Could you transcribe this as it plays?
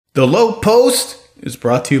The Low Post is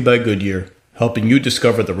brought to you by Goodyear, helping you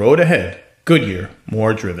discover the road ahead. Goodyear,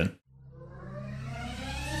 more driven.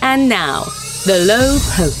 And now, The Low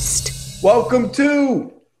Post. Welcome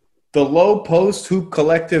to The Low Post Hoop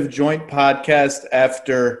Collective Joint Podcast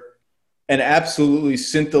after an absolutely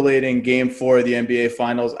scintillating Game 4 of the NBA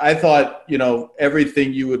Finals. I thought,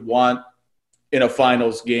 everything you would want in a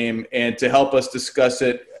finals game. And to help us discuss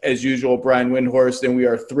it, as usual, Brian Windhorst, and we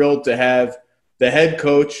are thrilled to have the head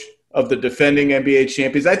coach of the defending NBA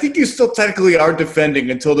champions. I think you still technically are defending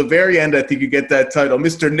until the very end. I think you get that title.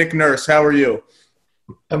 Mr. Nick Nurse, how are you?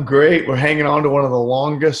 I'm great. We're hanging on to one of the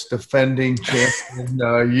longest defending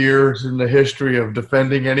champion years in the history of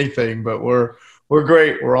defending anything, but we're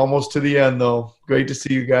great. We're almost to the end, though. Great to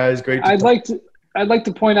see you guys. Great. I'd like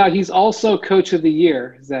to point out he's also Coach of the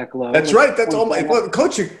Year, Zach Lowe. That's right. That's all my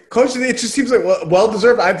coach of the Year. It just seems like well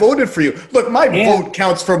deserved. I voted for you. Look, my vote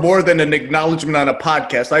counts for more than an acknowledgement on a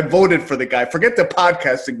podcast. I voted for the guy. Forget the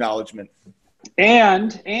podcast acknowledgement.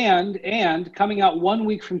 And coming out 1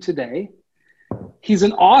 week from today, he's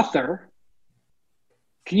an author.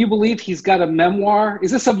 Can you believe he's got a memoir?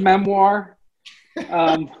 Is this a memoir?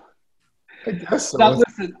 I guess so. Now,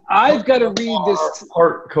 listen, I've got to read this.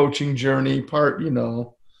 Part coaching journey, part.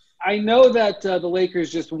 I know that the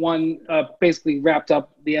Lakers just won, basically wrapped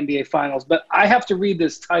up the NBA Finals, but I have to read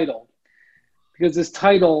this title because this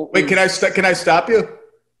title. Wait, can I stop you?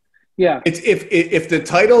 Yeah. It's if the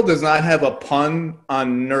title does not have a pun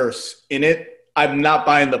on nurse in it, I'm not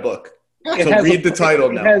buying the book. So read the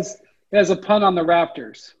title now. It has a pun on the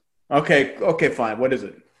Raptors. Okay, fine. What is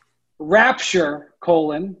it? Rapture,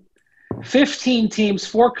 15 teams,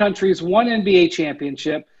 4 countries, 1 NBA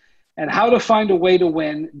championship, and how to find a way to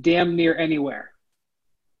win damn near anywhere.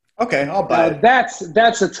 Okay, I'll buy it. That's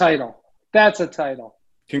a title. That's a title.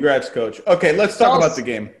 Congrats, Coach. Okay, let's talk about the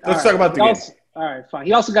game. Let's talk about the game. All right, fine.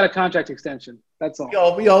 He also got a contract extension. That's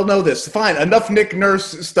all. We all know this. Fine. Enough Nick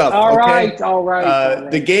Nurse stuff. All right.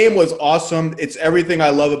 The game was awesome. It's everything I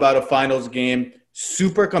love about a finals game.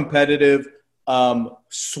 Super competitive.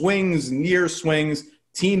 Swings, near swings.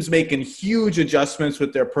 Teams making huge adjustments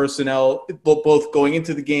with their personnel, both going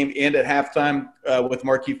into the game and at halftime with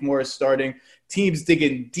Markieff Morris starting. Teams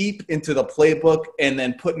digging deep into the playbook and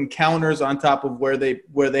then putting counters on top of where they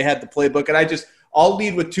had the playbook. And I'll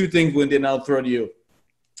lead with 2 things, Lindy, and I'll throw to you.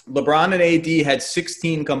 LeBron and AD had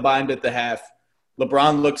 16 combined at the half.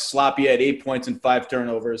 LeBron looked sloppy at 8 points and 5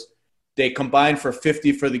 turnovers. They combined for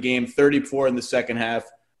 50 for the game, 34 in the second half.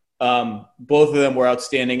 Both of them were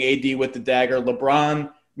outstanding. AD with the dagger.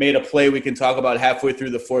 LeBron made a play we can talk about halfway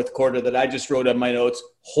through the fourth quarter that I just wrote on my notes.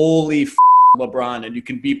 Holy LeBron. And you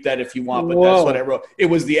can beep that if you want, but That's what I wrote. It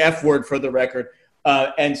was the F word for the record.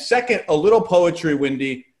 And second, a little poetry,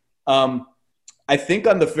 Windy. I think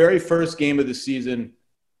on the very first game of the season,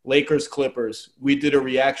 Lakers-Clippers, we did a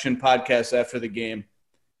reaction podcast after the game.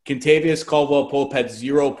 Kentavious Caldwell-Pope had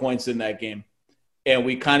 0 points in that game. And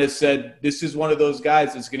we kind of said, this is one of those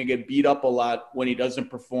guys that's going to get beat up a lot when he doesn't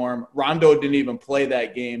perform. Rondo didn't even play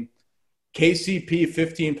that game. KCP,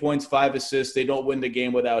 15 points, 5 assists. They don't win the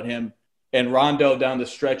game without him. And Rondo down the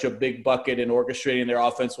stretch, a big bucket and orchestrating their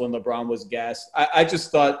offense when LeBron was gassed. I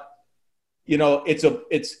just thought,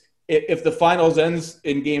 if the finals ends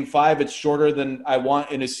in Game 5, it's shorter than I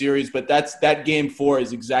want in a series. But that Game 4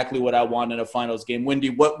 is exactly what I want in a finals game.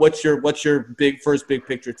 Wendy, what's your first big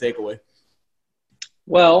picture takeaway?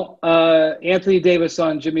 Well, Anthony Davis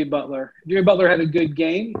on Jimmy Butler. Jimmy Butler had a good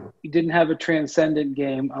game. He didn't have a transcendent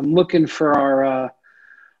game. I'm looking for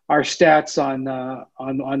our stats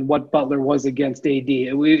on what Butler was against AD.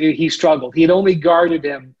 He struggled. He had only guarded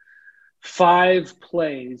him 5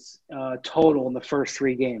 plays total in the first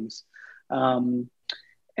 3 games. And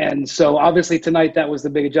so obviously tonight that was the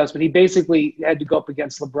big adjustment. He basically had to go up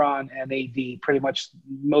against LeBron and AD pretty much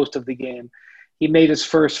most of the game. He made his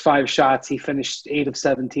first 5 shots. He finished 8 of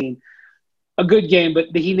 17. A good game, but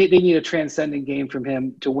they need a transcendent game from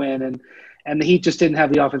him to win. And the Heat just didn't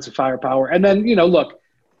have the offensive firepower. And then, look,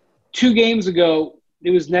 2 games ago, it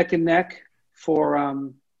was neck and neck for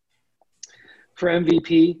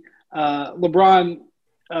MVP. LeBron,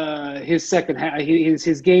 his second half,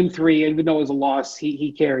 his Game 3, even though it was a loss,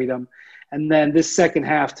 he carried them. And then this second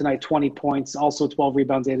half tonight, 20 points, also 12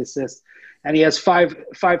 rebounds, 8 assists. And he has five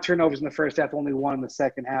turnovers in the first half, only 1 in the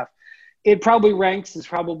second half. It probably ranks as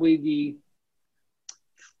probably the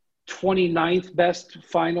 29th best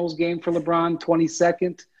finals game for LeBron,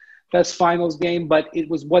 22nd best finals game, but it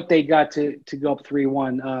was what they got to go up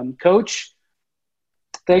 3-1. Coach,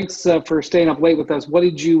 thanks for staying up late with us. What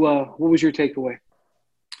was your takeaway?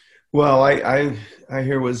 Well, I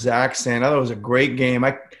hear what Zach's saying. I thought it was a great game.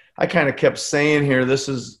 I kind of kept saying here, this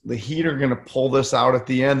is the Heat are going to pull this out at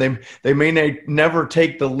the end. They may never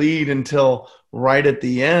take the lead until right at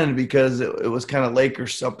the end because it was kind of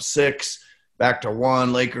Lakers up 6, back to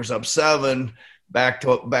 1, Lakers up 7, back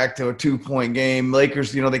to a 2-point game.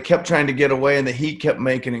 Lakers, they kept trying to get away, and the Heat kept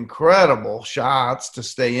making incredible shots to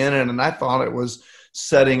stay in it. And I thought it was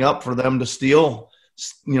setting up for them to steal,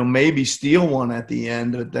 maybe steal one at the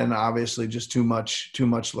end. But then obviously just too much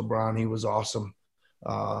LeBron. He was awesome.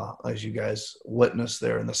 As you guys witnessed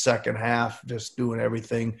there in the second half, just doing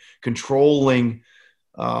everything, controlling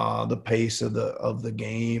the pace of the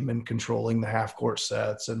game and controlling the half court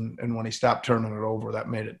sets. And when he stopped turning it over, that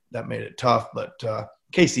made it tough. But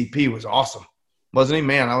KCP was awesome, wasn't he?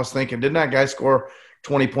 Man, I was thinking, didn't that guy score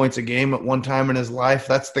 20 points a game at one time in his life?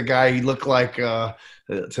 That's the guy he looked like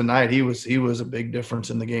tonight. He was a big difference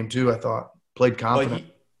in the game too. I thought played confident.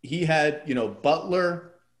 But he had, Butler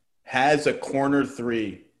has a corner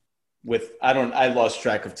 3 with I lost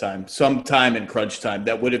track of time, some time in crunch time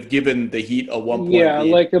that would have given the Heat a 1-point lead.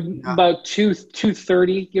 Like about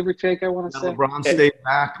 2:30, give or take, I want to say. LeBron stayed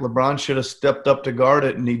back. LeBron should have stepped up to guard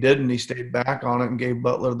it, and he didn't. He stayed back on it and gave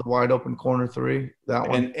Butler the wide open corner 3. That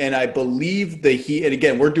one. And I believe the Heat, and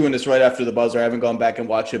again, we're doing this right after the buzzer. I haven't gone back and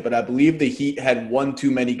watched it, but I believe the Heat had one too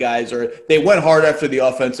many guys, or they went hard after the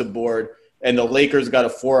offensive board. And the Lakers got a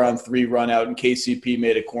 4-on-3 run out, and KCP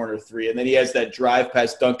made a corner 3. And then he has that drive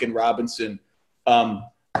past Duncan Robinson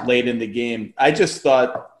late in the game. I just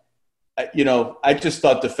thought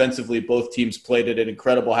defensively both teams played at an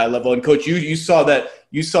incredible high level. And, Coach, you saw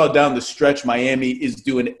down the stretch Miami is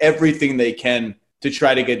doing everything they can to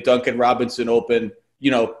try to get Duncan Robinson open,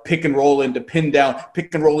 pick and roll into pin down,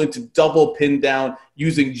 pick and roll into double pin down,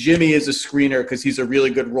 using Jimmy as a screener because he's a really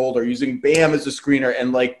good roller, using Bam as a screener.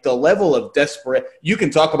 And, the level of you can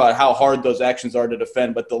talk about how hard those actions are to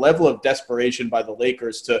defend, but the level of desperation by the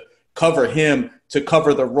Lakers to cover him, to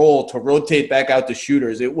cover the roll, to rotate back out the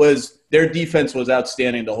shooters, their defense was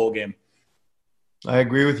outstanding the whole game. I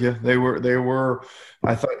agree with you. They were,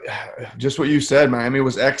 I thought, just what you said, Miami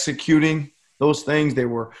was executing those things. They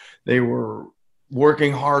were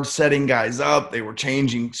working hard, setting guys up. They were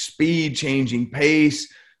changing speed, changing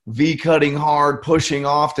pace, V-cutting hard, pushing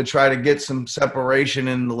off to try to get some separation,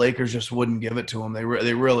 and the Lakers just wouldn't give it to them. They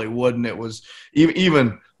really wouldn't. It was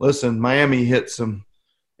even listen, Miami hit some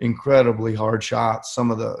incredibly hard shots.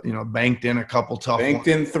 Some of the, banked in a couple tough ones. Banked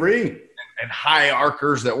in 3. And high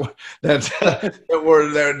arcers that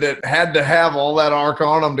had to have all that arc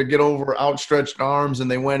on them to get over outstretched arms, and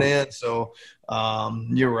they went in. So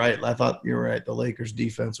you're right. I thought you're right. The Lakers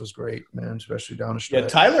defense was great, man, especially down the stretch. Yeah,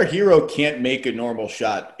 Tyler Hero can't make a normal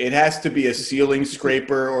shot. It has to be a ceiling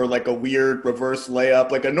scraper or like a weird reverse layup.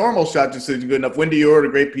 Like a normal shot just isn't good enough. Wendy, you wrote a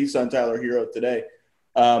great piece on Tyler Hero today.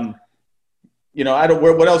 What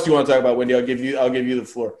else do you want to talk about, Wendy? I'll give you the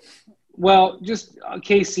floor. Well, just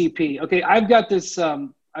KCP. Okay, I've got this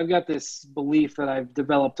belief that I've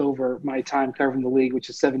developed over my time covering the league, which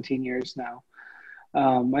is 17 years now.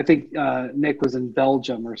 I think Nick was in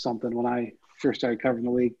Belgium or something when I first started covering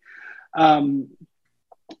the league.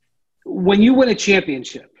 When you win a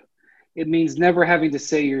championship, it means never having to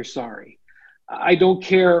say you're sorry. I don't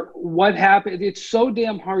care what happened. It's so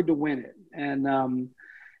damn hard to win it.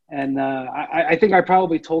 And I think I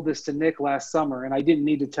probably told this to Nick last summer, and I didn't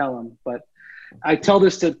need to tell him, but I tell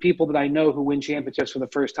this to people that I know who win championships for the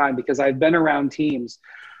first time, because I've been around teams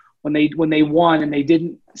when they won and they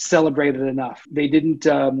didn't celebrate it enough. They didn't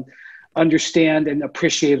understand and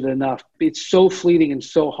appreciate it enough. It's so fleeting and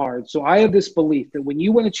so hard. So I have this belief that when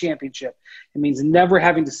you win a championship, it means never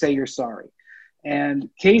having to say you're sorry. And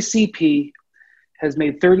KCP has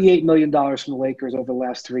made $38 million from the Lakers over the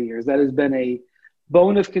last 3 years. That has been a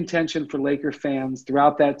bone of contention for Laker fans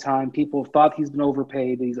throughout that time. People have thought he's been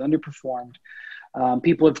overpaid, that he's underperformed.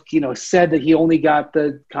 People have, said that he only got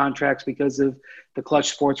the contracts because of the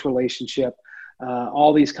Clutch Sports relationship,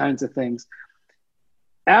 all these kinds of things.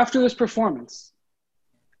 After this performance,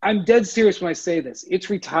 I'm dead serious when I say this. It's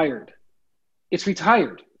retired. It's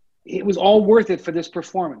retired. It was all worth it for this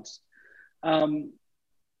performance.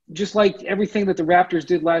 Just like everything that the Raptors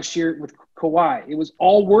did last year with Kawhi, it was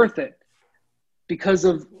all worth it because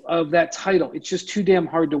of that title. It's just too damn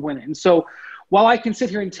hard to win it. And so while I can sit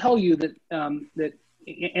here and tell you that that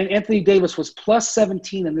Anthony Davis was plus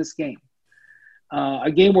 17 in this game,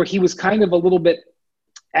 a game where he was kind of a little bit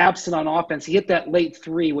absent on offense. He hit that late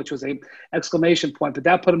 3, which was a exclamation point, but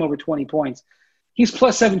that put him over 20 points. He's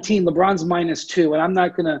plus 17. LeBron's minus 2, and I'm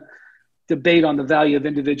not going to debate on the value of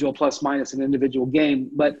individual plus minus in an individual game,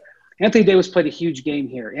 but Anthony Davis played a huge game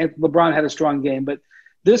here. And LeBron had a strong game, but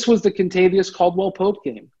this was the Kentavious Caldwell-Pope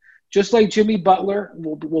game. just like Jimmy Butler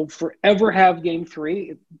will forever have Game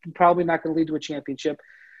 3. It's probably not going to lead to a championship.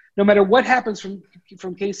 No matter what happens from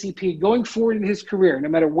KCP going forward in his career, no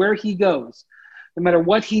matter where he goes, no matter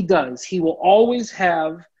what he does, he will always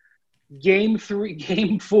have Game 3,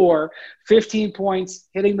 Game 4, 15 points,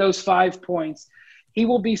 hitting those 5 points. He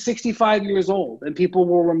will be 65 years old, and people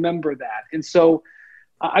will remember that. And so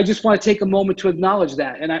I just want to take a moment to acknowledge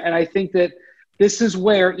that. And I think that this is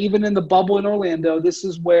where, even in the bubble in Orlando, this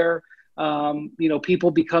is where,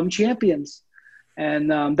 people become champions.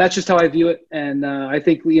 And that's just how I view it. And I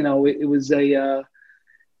think, it was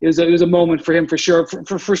a moment for him for sure.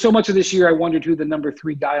 For so much of this year, I wondered who the number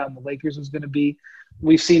 3 guy on the Lakers was going to be.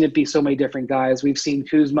 We've seen it be so many different guys. We've seen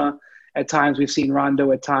Kuzma at times. We've seen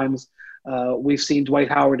Rondo at times. We've seen Dwight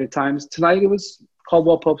Howard at times. Tonight it was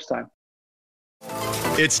Caldwell Pope's time.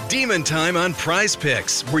 It's Demon Time on Prize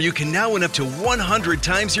Picks, where you can now win up to 100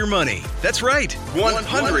 times your money. That's right,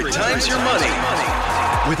 100 times your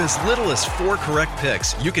money. With as little as 4 correct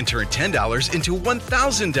picks, you can turn $10 into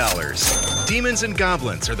 $1,000. Demons and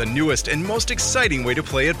Goblins are the newest and most exciting way to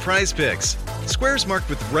play at Prize Picks. Squares marked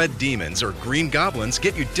with red demons or green goblins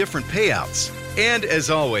get you different payouts. And as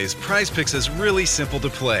always, Prize Picks is really simple to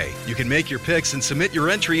play. You can make your picks and submit your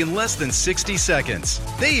entry in less than 60 seconds.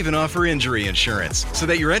 They even offer injury insurance, so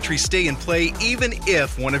that your entries stay in play even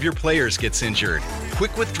if one of your players gets injured.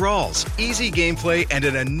 Quick withdrawals, easy gameplay, and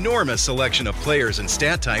an enormous selection of players and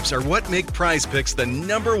stat types are what make Prize Picks the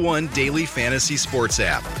 #1 daily fantasy sports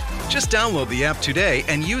app. Just download the app today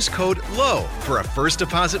and use code LOW for a first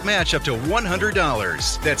deposit match up to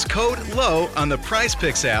 $100. That's code LOW on the Prize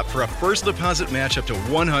Picks app for a first deposit match up to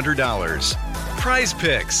 $100. Prize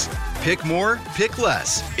Picks. Pick more, pick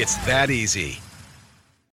less. It's that easy.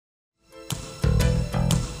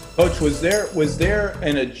 Coach, was there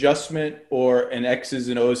an adjustment or an X's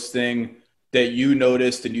and O's thing that you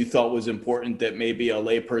noticed and you thought was important that maybe a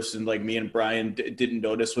layperson like me and Brian didn't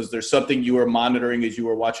notice? Was there something you were monitoring as you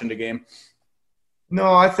were watching the game?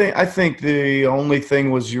 No, I think the only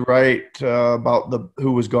thing was, you're right, about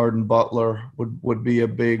who was guarding Butler would be a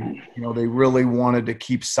big, they really wanted to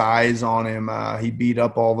keep size on him. He beat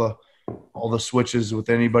up all the switches with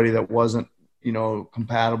anybody that wasn't,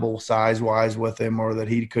 compatible size-wise with him, or that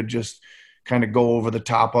he could just kind of go over the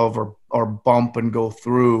top of or bump and go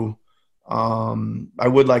through. I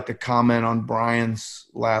would like to comment on Brian's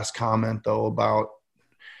last comment, though, about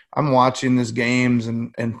I'm watching these games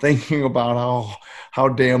and thinking about how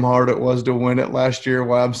damn hard it was to win it last year,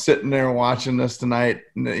 while I'm sitting there watching this tonight.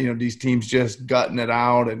 And, these teams just gutting it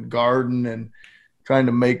out and guarding and trying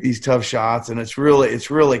to make these tough shots. And it's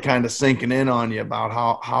really kind of sinking in on you about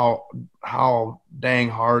how dang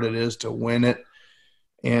hard it is to win it.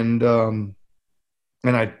 And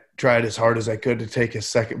I tried as hard as I could to take a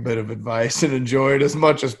second bit of advice and enjoy it as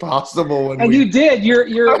much as possible. You did. You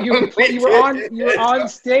were on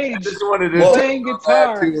stage. I just wanted to playing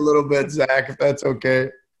guitar a little bit, Zach, if that's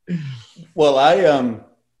okay. Well,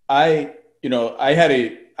 I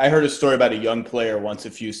heard a story about a young player once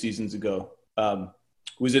a few seasons ago, who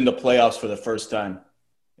was in the playoffs for the first time,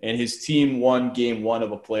 and his team won Game 1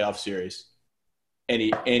 of a playoff series, and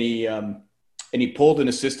he pulled an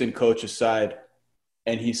assistant coach aside.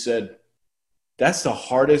 And he said, "That's the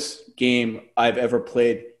hardest game I've ever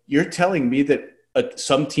played. You're telling me that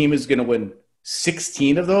some team is going to win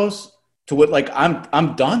 16 of those? To what? Like,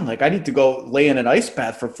 I'm done. Like, I need to go lay in an ice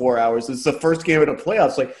bath for 4 hours. It's the first game of the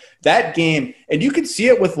playoffs." Like, that game, and you can see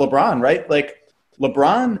it with LeBron, right? Like,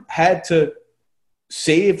 LeBron had to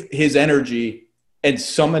save his energy and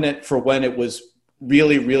summon it for when it was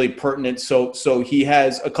really, really pertinent. So he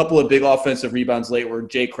has a couple of big offensive rebounds late where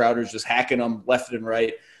Jay Crowder's just hacking them left and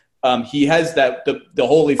right. He has that the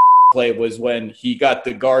holy play was when he got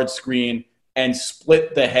the guard screen and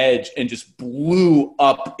split the hedge and just blew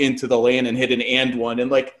up into the lane and hit an and one.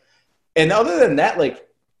 And other than that,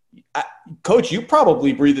 Coach, you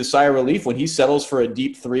probably breathe a sigh of relief when he settles for a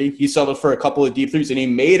deep three. He settled for a couple of deep threes, and he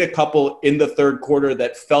made a couple in the third quarter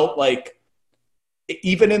that felt like,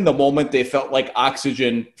 even in the moment, they felt like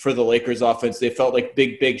oxygen for the Lakers offense. They felt like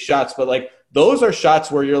big shots. But, those are shots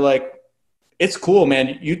where you're like, it's cool,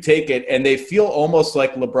 man. You take it. And they feel almost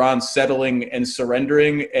like LeBron settling and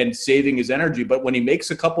surrendering and saving his energy. But when he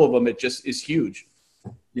makes a couple of them, it just is huge.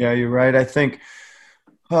 Yeah, you're right. I think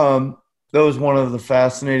that was one of the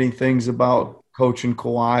fascinating things about coaching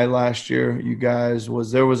Kawhi last year, you guys,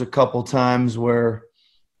 was there was a couple times where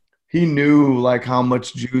he knew how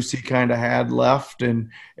much juice he kind of had left, and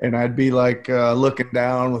I'd be looking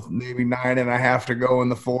down with maybe 9.5 to go in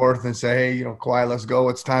the fourth and say, "Hey, Kawhi, let's go.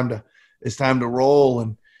 It's time to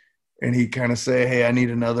roll." And he'd kind of say, "Hey, I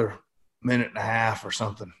need another minute and a half or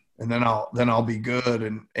something." and then I'll be good.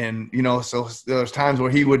 And you know, so there's times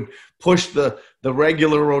where he would push the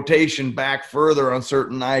regular rotation back further on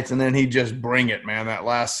certain nights, and then he'd just bring it, man. That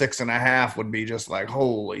last 6.5 would be just like,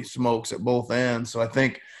 holy smokes, at both ends. So I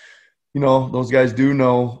think, you know, those guys do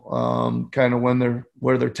know kind of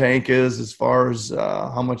where their tank is as far as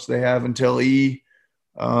how much they have until E.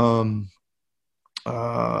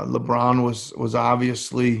 LeBron was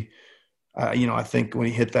obviously, you know, I think when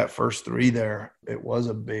he hit that first 3 there, it was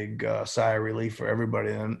a big sigh of relief for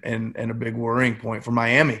everybody and a big worrying point for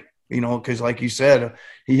Miami, you know, because like you said,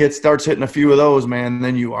 he starts hitting a few of those, man,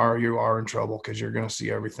 then you are in trouble because you're going to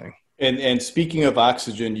see everything. And speaking of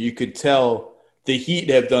oxygen, you could tell the Heat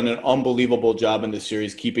have done an unbelievable job in this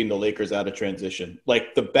series keeping the Lakers out of transition.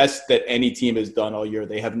 Like the best that any team has done all year.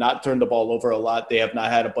 They have not turned the ball over a lot. They have not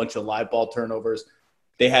had a bunch of live ball turnovers.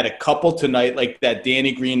 They had a couple tonight, like that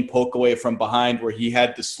Danny Green poke away from behind where he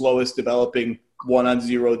had the slowest developing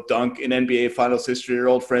 1-on-0 dunk in NBA Finals history, your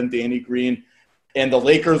old friend Danny Green. And the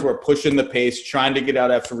Lakers were pushing the pace, trying to get out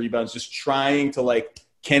after rebounds, just trying to, like,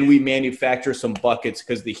 can we manufacture some buckets?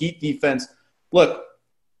 Because the Heat defense, look,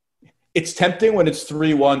 it's tempting when it's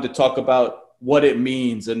 3-1 to talk about what it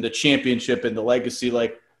means and the championship and the legacy.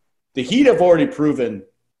 Like, the Heat have already proven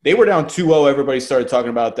they were down 2-0. Everybody started talking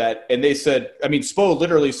about that. And they said, I mean, Spo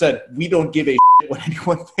literally said, we don't give a shit what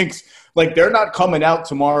anyone thinks. Like, they're not coming out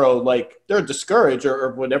tomorrow. Like, they're discouraged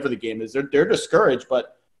or whatever the game is. They're discouraged,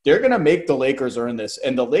 but they're going to make the Lakers earn this.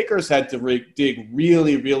 And the Lakers had to dig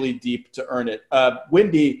really, really deep to earn it.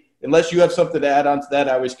 Windy, unless you have something to add on to that,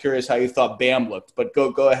 I was curious how you thought Bam looked. But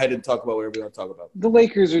go ahead and talk about whatever you want to talk about. The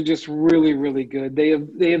Lakers are just really, really good. They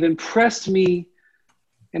have impressed me.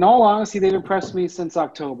 In all honesty, they've impressed me since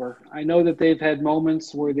October. I know that they've had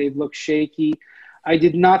moments where they've looked shaky. I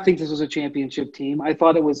did not think this was a championship team. I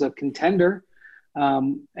thought it was a contender. They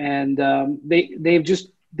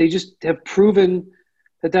just have proven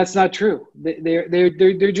that that's not true.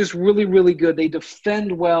 They're just really, really good. They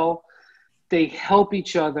defend well. They help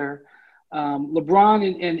each other. LeBron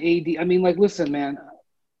and AD. I mean, like, listen, man.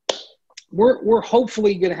 We're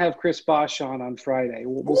hopefully going to have Chris Bosh on Friday.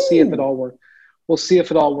 We'll see if it all works. We'll see if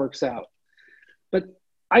it all works out. But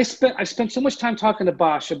I spent so much time talking to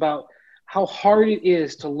Bosh about how hard it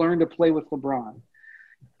is to learn to play with LeBron,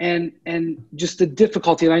 and just the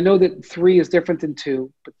difficulty. And I know that 3 is different than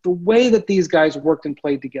 2, but the way that these guys worked and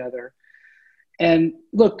played together. And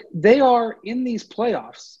look, they are in these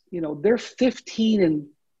playoffs. You know, they're 15-4,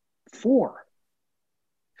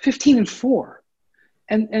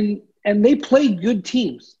 and they played good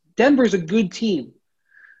teams. Denver's a good team.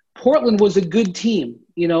 Portland was a good team.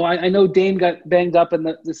 You know, I know Dame got banged up and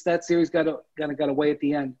that series got away at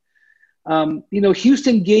the end. You know,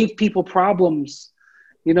 Houston gave people problems.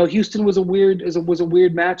 You know, Houston was a weird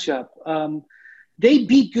matchup. They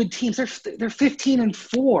beat good teams. They're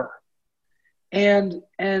 15-4. And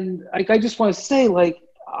I just want to say, like,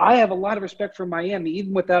 I have a lot of respect for Miami,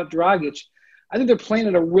 even without Dragic. I think they're playing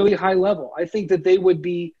at a really high level. I think that they would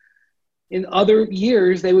be, in other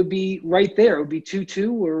years, they would be right there. It would be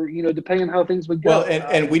 2-2 or, you know, depending on how things would go. Well,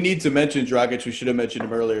 and we need to mention Dragic. We should have mentioned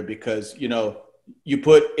him earlier because, you know, you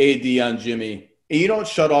put AD on Jimmy. And you don't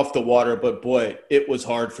shut off the water, but, boy, it was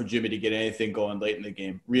hard for Jimmy to get anything going late in the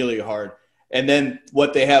game. Really hard. And then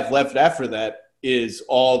what they have left after that is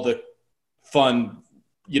all the fun,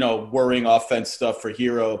 you know, worrying offense stuff for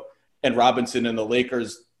Hero and Robinson, and the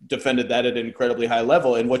Lakers defended that at an incredibly high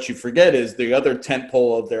level. And what you forget is the other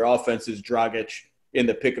tentpole of their offense is Dragic in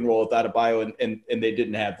the pick and roll with Adebayo, and they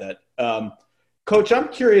didn't have that. Coach, I'm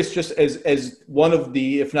curious, just as one of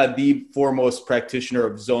the, if not the foremost practitioner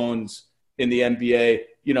of zones in the NBA,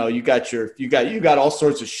 you know, you got all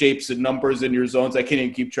sorts of shapes and numbers in your zones. I can't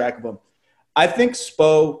even keep track of them. I think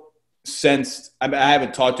Spo sensed, I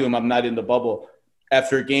haven't talked to him, I'm not in the bubble,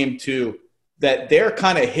 after game 2, that they're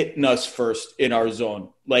kind of hitting us first in our zone.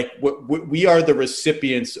 Like, we are the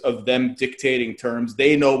recipients of them dictating terms.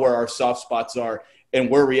 They know where our soft spots are, and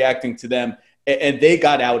we're reacting to them, and they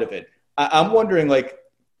got out of it. I'm wondering, like,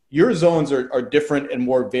 your zones are different and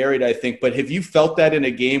more varied, I think, but have you felt that in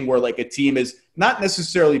a game where, like, a team is not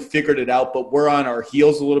necessarily figured it out, but we're on our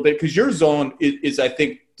heels a little bit? Because your zone is, I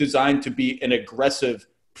think, designed to be an aggressive,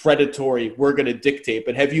 predatory, we're going to dictate.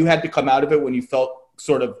 But have you had to come out of it when you felt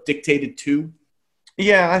sort of dictated to?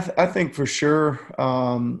 Yeah, I think for sure,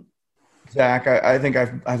 Zach. I think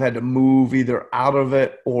I've had to move either out of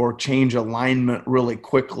it or change alignment really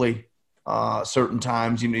quickly. Certain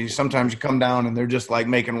times, you know, sometimes you come down and they're just like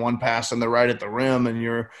making one pass and they're right at the rim, and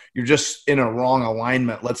you're just in a wrong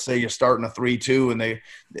alignment. Let's say you're starting a 3-2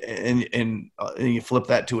 and you flip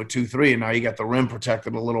that to a 2-3, and now you got the rim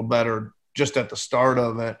protected a little better just at the start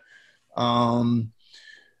of it.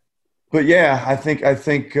 But yeah, I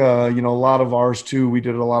think a lot of ours too. We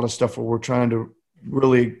did a lot of stuff where we're trying to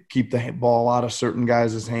really keep the ball out of certain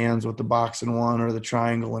guys' hands with the box and one or the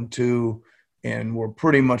triangle and two, and we're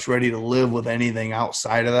pretty much ready to live with anything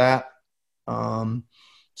outside of that.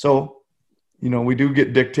 So, we do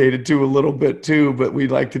get dictated to a little bit too, but we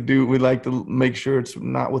like to make sure it's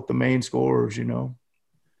not with the main scorers,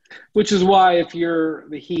 Which is why if you're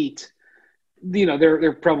the Heat,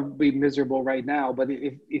 they're probably miserable right now. But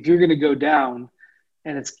if you're going to go down,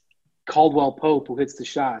 and it's Caldwell Pope who hits the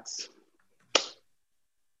shots,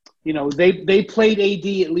 they played AD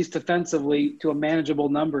at least defensively to a manageable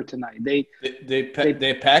number tonight. They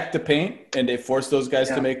packed the paint and they forced those guys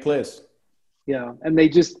to make plays. Yeah, and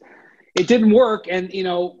it didn't work. And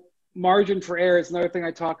margin for error is another thing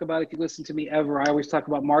I talk about. If you listen to me ever, I always talk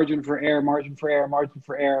about margin for error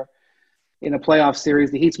in a playoff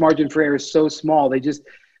series. The Heat's margin for error is so small.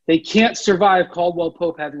 They can't survive Caldwell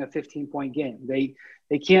Pope having a 15-point game. They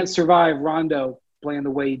can't survive Rondo playing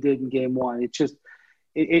the way he did in game one. It's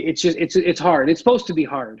hard. It's supposed to be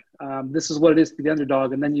hard. This is what it is to be the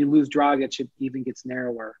underdog, and then you lose Dragic, it even gets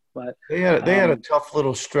narrower. But they had a tough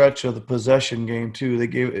little stretch of the possession game too.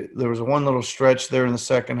 There was one little stretch there in the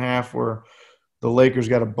second half where the Lakers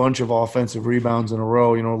got a bunch of offensive rebounds in a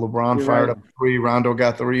row. LeBron fired up 3, Rondo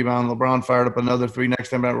got the rebound, LeBron fired up another 3 next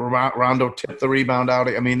time. Rondo tipped the rebound out.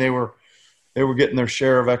 I mean, they were getting their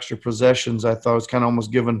share of extra possessions. I thought it was kind of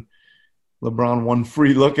almost giving LeBron one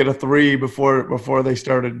free look at a 3 before they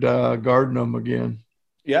started guarding them again.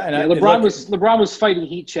 Yeah, LeBron was fighting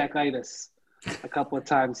heat check-itis a couple of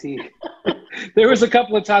times. There was a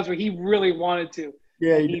couple of times where he really wanted to.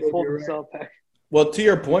 Yeah, he pulled himself back. Well, to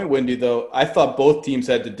your point, Wendy, though, I thought both teams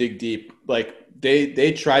had to dig deep. Like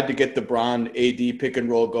they tried to get the Bron AD pick and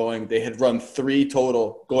roll going. They had run 3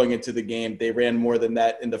 total going into the game. They ran more than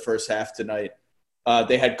that in the first half tonight.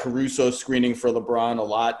 They had Caruso screening for LeBron a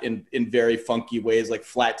lot in very funky ways, like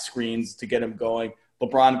flat screens to get him going.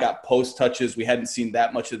 LeBron got post touches. We hadn't seen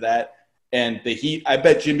that much of that. And the Heat, I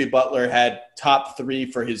bet Jimmy Butler had top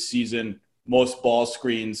 3 for his season, most ball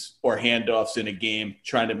screens or handoffs in a game,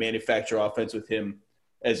 trying to manufacture offense with him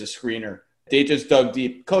as a screener. They just dug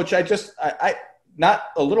deep. Coach, I not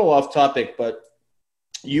a little off topic, but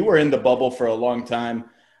you were in the bubble for a long time.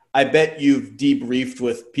 I bet you've debriefed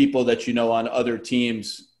with people that you know on other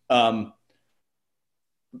teams. I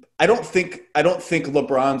don't think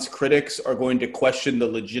LeBron's critics are going to question the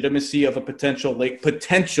legitimacy of a potential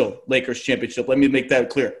Lakers championship. Let me make that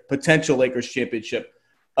clear. Potential Lakers championship.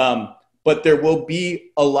 But there will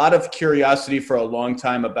be a lot of curiosity for a long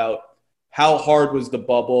time about how hard was the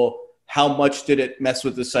bubble? How much did it mess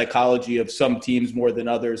with the psychology of some teams more than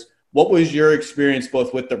others? What was your experience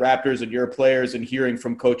both with the Raptors and your players and hearing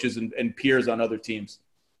from coaches and peers on other teams?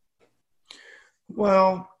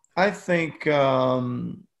 Well, I think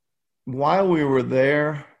while we were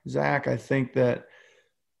there, Zach, I think that,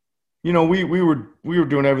 we were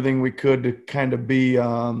doing everything we could to kind of be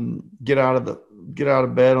get out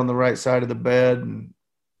of bed on the right side of the bed and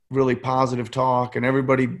really positive talk and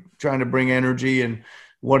everybody trying to bring energy and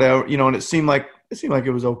whatever, and it seemed like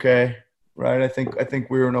it was okay. Right. I think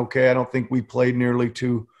we were in okay. I don't think we played nearly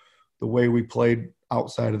to the way we played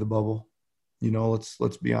outside of the bubble.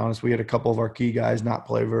 Let's be honest. We had a couple of our key guys not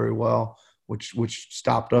play very well, which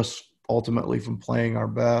stopped us ultimately from playing our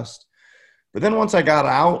best. But then once I got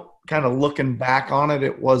out, kind of looking back on it,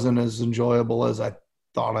 it wasn't as enjoyable as I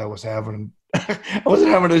thought I was having. I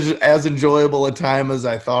wasn't having as enjoyable a time as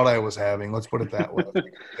I thought I was having. Let's put it that way.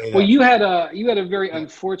 Well, you had a very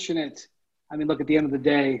unfortunate. I mean, look, at the end of the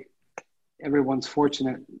day, everyone's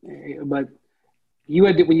fortunate, but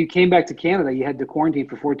when you came back to Canada, you had to quarantine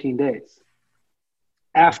for 14 days.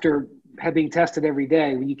 After being tested every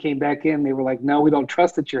day, when you came back in, they were like, "No, we don't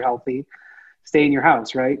trust that you're healthy. Stay in your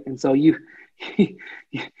house," right? And so you had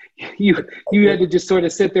to just sort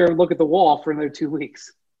of sit there and look at the wall for another 2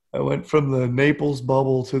 weeks. I went from the Naples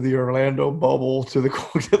bubble to the Orlando bubble to the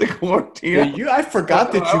quarantine. Yeah, I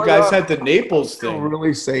forgot that you guys had the Naples thing. I feel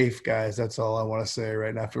really safe, guys. That's all I want to say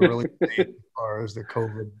right now. I feel really safe as far as the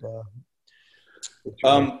COVID.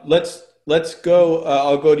 Let's go.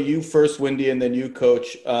 I'll go to you first, Wendy, and then you,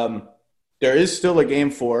 Coach. There is still a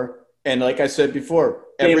game 4, and like I said before,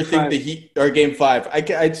 everything the Heat or game 5.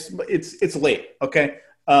 It's late. Okay.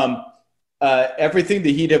 Everything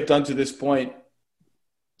the Heat have done to this point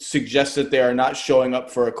suggests that they are not showing up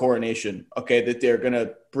for a coronation, okay, that they're going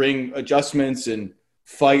to bring adjustments and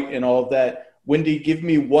fight and all of that. Wendy, give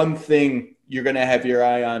me one thing you're going to have your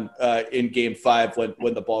eye on in game 5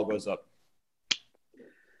 when the ball goes up.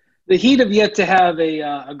 The Heat have yet to have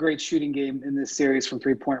a great shooting game in this series from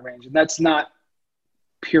three-point range, and that's not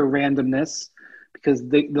pure randomness because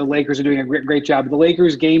the Lakers are doing a great job. The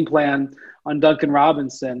Lakers' game plan on Duncan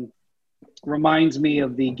Robinson reminds me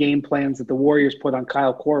of the game plans that the Warriors put on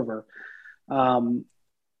Kyle Korver.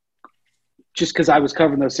 Just because I was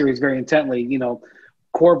covering those series very intently,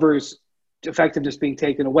 Korver's effectiveness being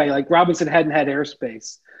taken away. Like Robinson hadn't had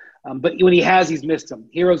airspace, but when he has, he's missed them.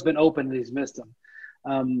 Hero's been open and he's missed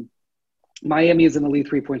them. Miami is an elite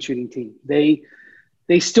three-point shooting team. They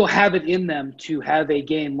still have it in them to have a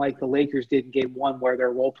game like the Lakers did in game one where their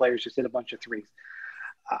role players just hit a bunch of threes.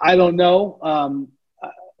 I don't know.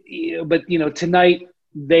 But tonight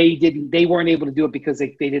they weren't able to do it because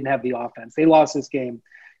they didn't have the offense. They lost this game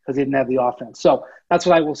because they didn't have the offense. So that's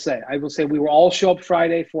what I will say. I will say we will all show up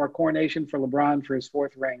Friday for a coronation for LeBron for his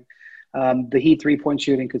fourth ring. The Heat three-point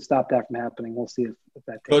shooting could stop that from happening. We'll see if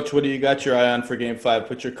that takes. Coach, what do you got your eye on for Game 5?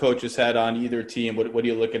 Put your coach's hat on either team. What are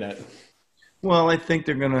you looking at? Well, I think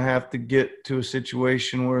they're going to have to get to a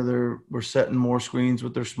situation where we're setting more screens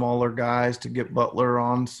with their smaller guys to get Butler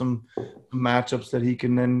on some matchups that he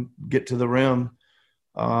can then get to the rim.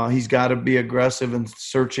 He's got to be aggressive and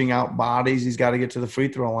searching out bodies. He's got to get to the free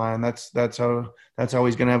throw line. That's how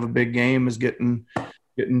he's going to have a big game, is getting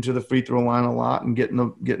to the free throw line a lot and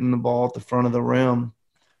getting the ball at the front of the rim.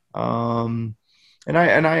 And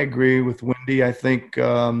I agree with Wendy. I think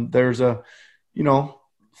there's a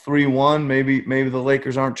 3-1. Maybe the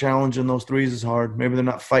Lakers aren't challenging those threes as hard. Maybe they're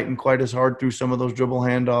not fighting quite as hard through some of those dribble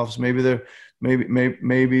handoffs.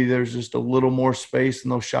 Maybe there's just a little more space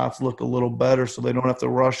and those shots look a little better, so they don't have to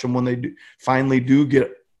rush them when they finally do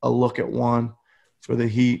get a look at one for the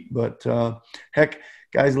Heat. But heck,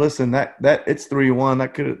 guys, listen, that it's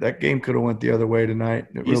 3-1. That game could have went the other way tonight.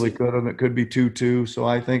 It really could have. It could be 2-2. So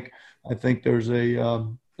I think there's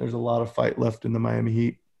a lot of fight left in the Miami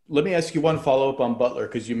Heat. Let me ask you one follow-up on Butler,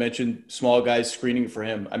 because you mentioned small guys screening for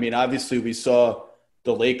him. I mean, obviously we saw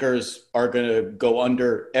the Lakers are going to go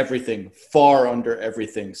under everything, far under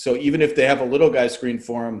everything. So even if they have a little guy screen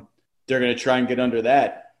for him, they're going to try and get under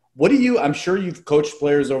that. I'm sure you've coached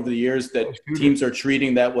players over the years that teams are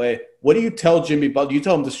treating that way. What do you tell Jimmy Butler? Do you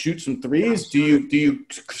tell him to shoot some threes? Do you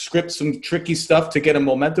script some tricky stuff to get him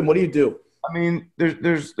momentum? What do you do? I mean,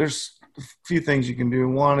 there's a few things you can do.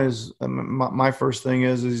 One is my first thing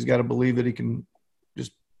is he's got to believe that he can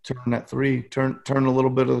just turn that three, turn a little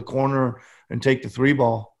bit of the corner and take the three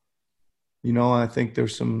ball. I think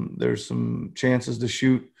there's some chances to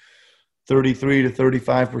shoot 33 to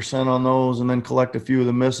 35% on those, and then collect a few of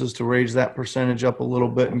the misses to raise that percentage up a little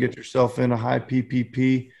bit and get yourself in a high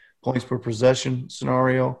PPP, points per possession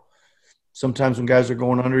scenario. Sometimes when guys are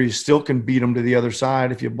going under, you still can beat them to the other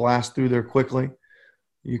side if you blast through there quickly.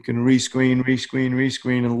 You can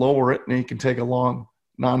rescreen, and lower it, and he can take a long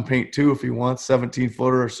non-paint two if he wants,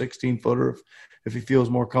 17-footer or 16-footer if he feels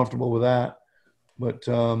more comfortable with that. But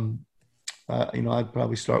I'd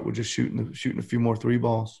probably start with just shooting a few more three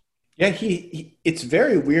balls. Yeah, it's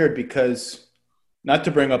very weird because, not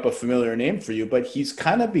to bring up a familiar name for you, but he's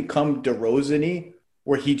kind of become DeRozan-y,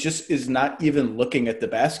 where he just is not even looking at the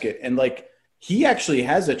basket. And he actually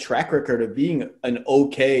has a track record of being an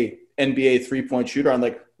okay NBA three-point shooter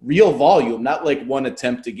on real volume, not one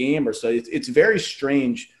attempt a game or so. It's very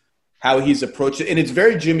strange how he's approached it. And it's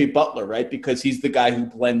very Jimmy Butler, right? Because he's the guy who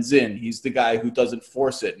blends in. He's the guy who doesn't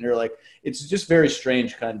force it. And you're it's just very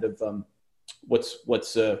strange kind of what's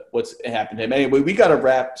happened to him. Anyway, we got to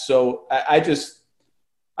wrap. So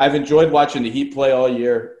I've enjoyed watching the Heat play all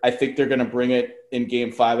year. I think they're going to bring it in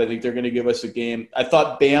Game 5. I think they're going to give us a game. I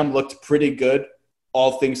thought Bam looked pretty good,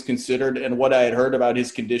 all things considered. And what I had heard about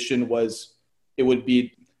his condition was it would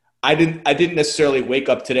be – I didn't necessarily wake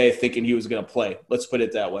up today thinking he was going to play. Let's put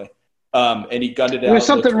it that way. And he gutted it out. There's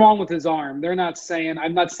something wrong with his arm. I'm not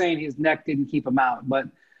saying his neck didn't keep him out, but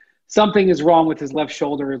something is wrong with his left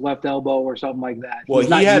shoulder, his left elbow, or something like that. Well,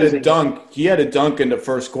 he had a dunk. He had a dunk in the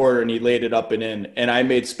first quarter, and he laid it up and in. And I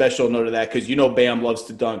made special note of that because Bam loves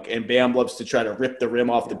to dunk, and Bam loves to try to rip the rim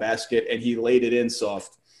off the basket, and he laid it in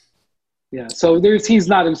soft. Yeah, so he's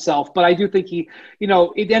not himself, but I do think it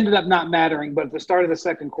ended up not mattering. But at the start of the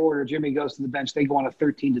second quarter, Jimmy goes to the bench. They go on a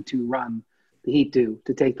 13-2 run. The Heat do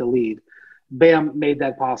to take the lead. Bam made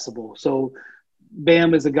that possible. So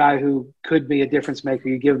Bam is a guy who could be a difference maker.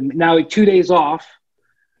 You give him now 2 days off.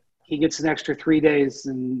 He gets an extra 3 days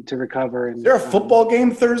to recover. And, is there a football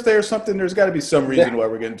game Thursday or something? There's got to be some reason why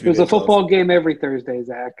we're getting 2 days There's a football off. Game every Thursday,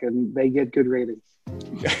 Zach, and they get good ratings.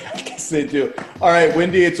 I guess they do. All right,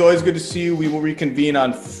 Wendy, it's always good to see you. We will reconvene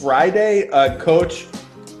on Friday. Coach,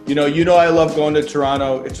 you know I love going to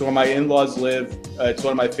Toronto. It's where my in-laws live. It's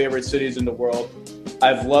one of my favorite cities in the world.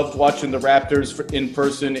 I've loved watching the Raptors in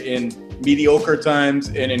person in mediocre times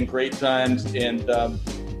and in great times, and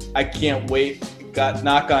I can't wait.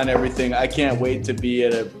 Knock on everything. I can't wait to be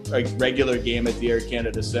at a regular game at the Air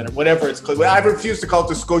Canada Centre, whatever it's called. I refuse to call it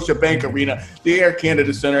the Scotiabank Arena, the Air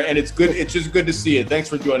Canada Centre, and it's good. It's just good to see you. Thanks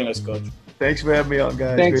for joining us, Coach. Thanks for having me on,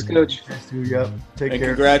 guys. Thanks, Coach. Yep. Take care.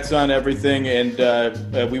 Congrats on everything,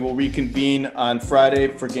 and we will reconvene on Friday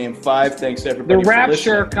for Game 5. Thanks, everybody. The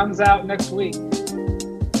Rapture comes out next week.